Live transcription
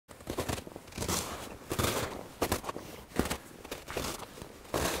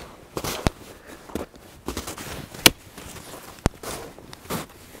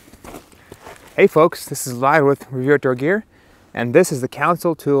Hey folks, this is Live with Review Outdoor Gear, and this is the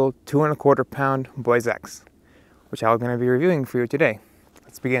Council Tool 2¼ pound Boys X, which I'm going to be reviewing for you today.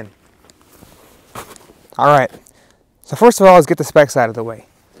 Let's begin. Alright, so first of all, let's get the specs out of the way.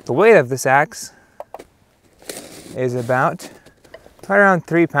 The weight of this axe is about right around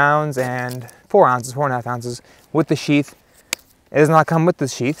 3 pounds and 4 ounces, 4.5 ounces with the sheath. It does not come with the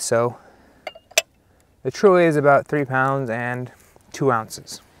sheath, so the true weight is about 3 pounds and 2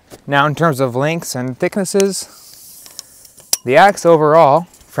 ounces. Now in terms of lengths and thicknesses, the axe overall,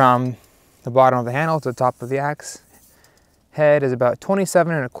 from the bottom of the handle to the top of the axe head, is about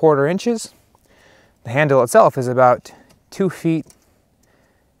 27¼ inches. The handle itself is about 2 feet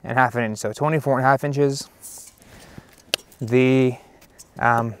and ½ inch, so 24.5 inches. The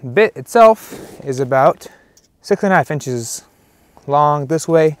bit itself is about 6.5 inches long this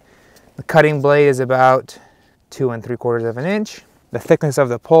way. The cutting blade is about 2¾ inch. The thickness of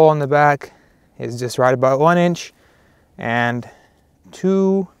the pole on the back is just right about 1 inch and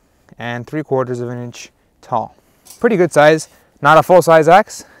 2¾ inch tall. Pretty good size, not a full size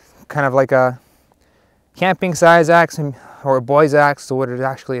axe, kind of like a camping size axe or a boy's axe, so what it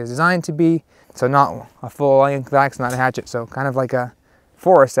actually is designed to be. So not a full length axe, not a hatchet, so kind of like a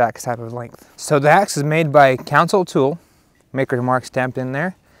forest axe type of length. So the axe is made by Council Tool, maker's mark stamped in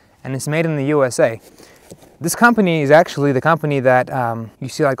there, and it's made in the USA. This company is actually the company that you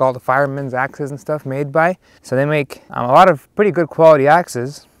see like all the firemen's axes and stuff made by. So they make a lot of pretty good quality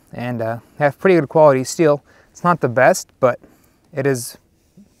axes and have pretty good quality steel. It's not the best, but it is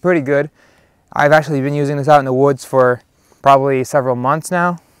pretty good. I've actually been using this out in the woods for probably several months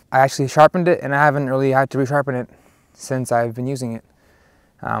now. I actually sharpened it and I haven't really had to resharpen it since I've been using it.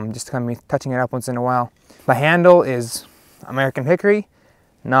 Just kind of touching it up once in a while. The handle is American hickory,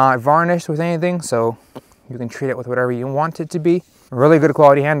 not varnished with anything, so you can treat it with whatever you want it to be. Really good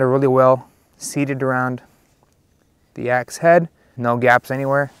quality handle, really well seated around the axe head. No gaps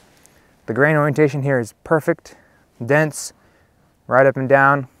anywhere. The grain orientation here is perfect, dense, right up and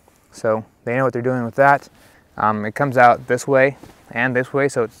down. So they know what they're doing with that. It comes out this way and this way,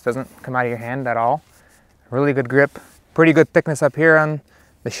 so it doesn't come out of your hand at all. Really good grip. Pretty good thickness up here on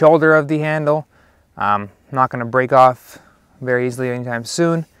the shoulder of the handle. Not going to break off very easily anytime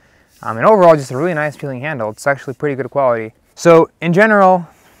soon. And overall, just a really nice feeling handle. It's actually pretty good quality. So in general,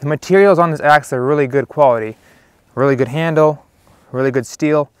 the materials on this axe are really good quality. Really good handle, really good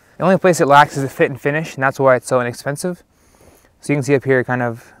steel. The only place it lacks is the fit and finish, and that's why it's so inexpensive. So you can see up here kind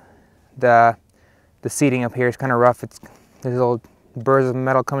of the seating up here is kind of rough. There's little burrs of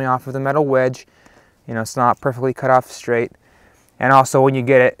metal coming off of the metal wedge. You know, it's not perfectly cut off straight. And also when you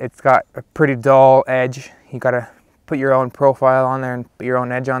get it, it's got a pretty dull edge. You gotta put your own profile on there and put your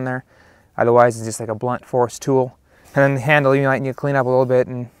own edge on there. Otherwise, it's just like a blunt force tool. And then the handle, you might need to clean up a little bit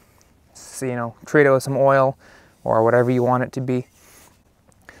and, you know, treat it with some oil or whatever you want it to be.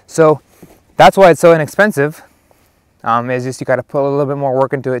 So that's why it's so inexpensive. It's just you got to put a little bit more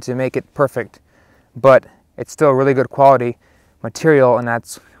work into it to make it perfect. But it's still really good quality material, and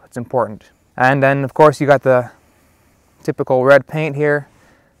that's what's important. And then, of course, you got the typical red paint here,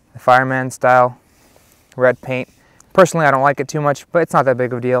 the fireman style red paint. Personally, I don't like it too much, but it's not that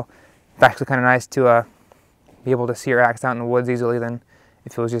big of a deal. It's actually kind of nice to be able to see your axe out in the woods easily than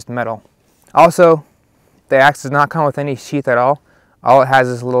if it was just metal. Also, the axe does not come with any sheath at all. All it has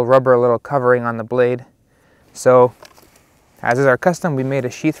is a little rubber, little covering on the blade. So, as is our custom, we made a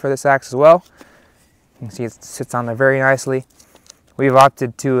sheath for this axe as well. You can see it sits on there very nicely. We've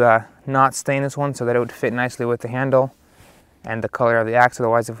opted to not stain this one so that it would fit nicely with the handle and the color of the axe.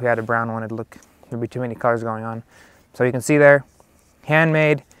 Otherwise, if we had a brown one, there'd be too many colors going on. So you can see there,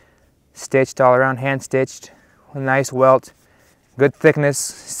 handmade, stitched all around, hand stitched, a nice welt, good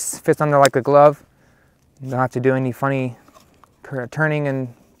thickness, fits under like a glove. You don't have to do any funny turning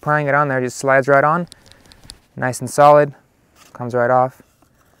and prying it on there, it just slides right on. Nice and solid, comes right off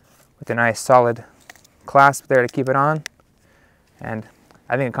with a nice solid clasp there to keep it on. And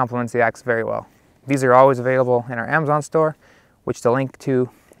I think it complements the axe very well. These are always available in our Amazon store, which the link to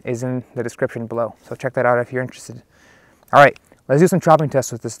is in the description below. So check that out if you're interested. All right, let's do some chopping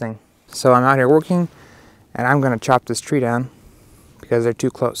tests with this thing. So I'm out here working, and I'm gonna chop this tree down because they're too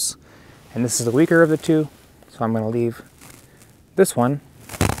close. And this is the weaker of the two, so I'm gonna leave this one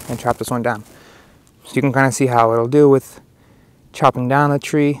and chop this one down. So you can kind of see how it'll do with chopping down the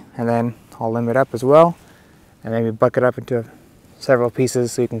tree, and then I'll limb it up as well, and maybe buck it up into several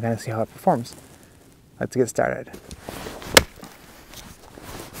pieces so you can kind of see how it performs. Let's get started.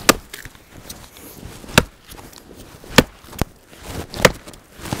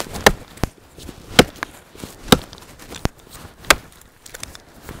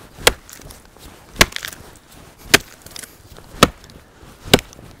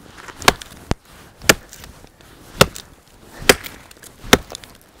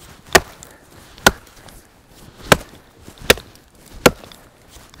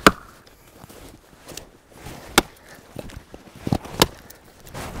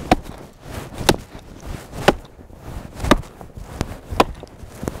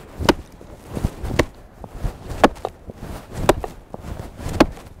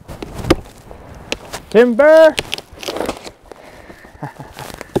 Timber!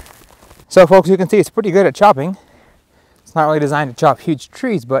 So folks, you can see it's pretty good at chopping. It's not really designed to chop huge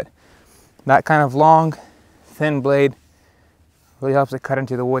trees, but that kind of long, thin blade really helps it cut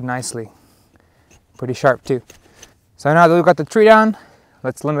into the wood nicely. Pretty sharp too. So now that we've got the tree down,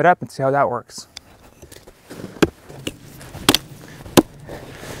 let's limb it up and see how that works.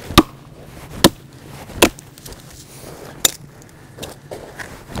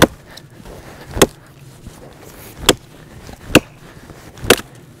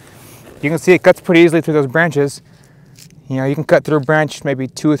 You can see it cuts pretty easily through those branches. You know, you can cut through a branch maybe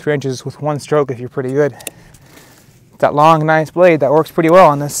 2 or 3 inches with one stroke if you're pretty good. That long, nice blade, that works pretty well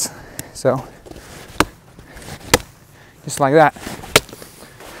on this. So, just like that.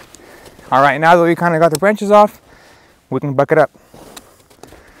 All right, now that we kind of got the branches off, we can buck it up.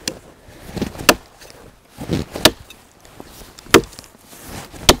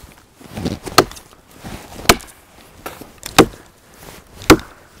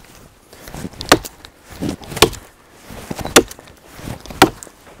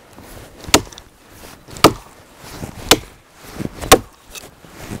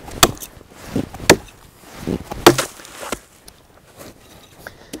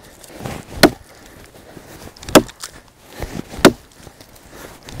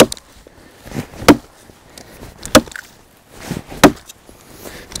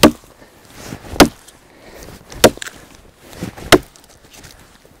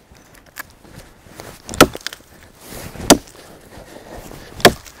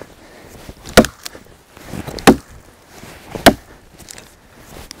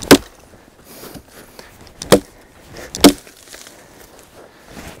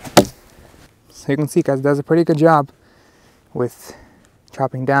 So you can see, guys, it does a pretty good job with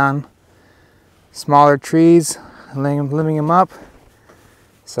chopping down smaller trees and limbing them up.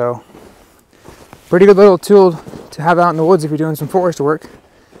 So pretty good little tool to have out in the woods if you're doing some forest work,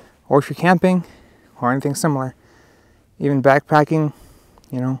 or if you're camping or anything similar. Even backpacking,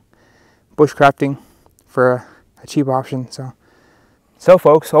 you know, bushcrafting for a cheap option. So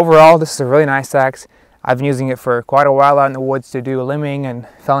folks, overall this is a really nice axe. I've been using it for quite a while out in the woods to do limbing and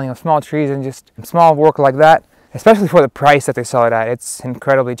felling of small trees and just small work like that, especially for the price that they sell it at. It's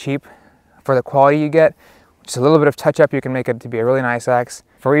incredibly cheap for the quality you get. Just a little bit of touch up, you can make it to be a really nice axe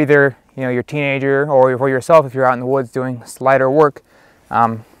for either, you know, your teenager or for yourself if you're out in the woods doing lighter work.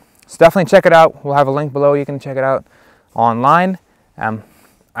 So definitely check it out. We'll have a link below. You can check it out online.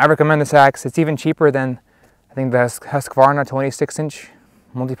 I recommend this axe. It's even cheaper than, I think, the Husqvarna 26-inch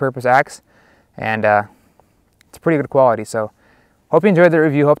multi-purpose axe. And it's pretty good quality. So hope you enjoyed the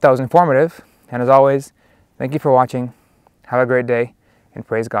review. Hope that was informative. And as always, thank you for watching. Have a great day and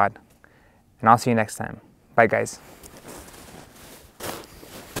praise God. And I'll see you next time. Bye, guys.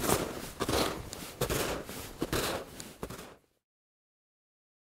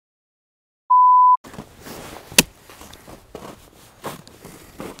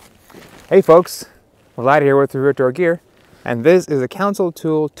 Hey folks, Vlad here with Root Door Gear, and this is a Council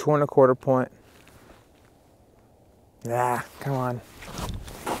Tool 2 1/4 point. Ah, come on.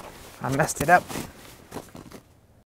 I messed it up.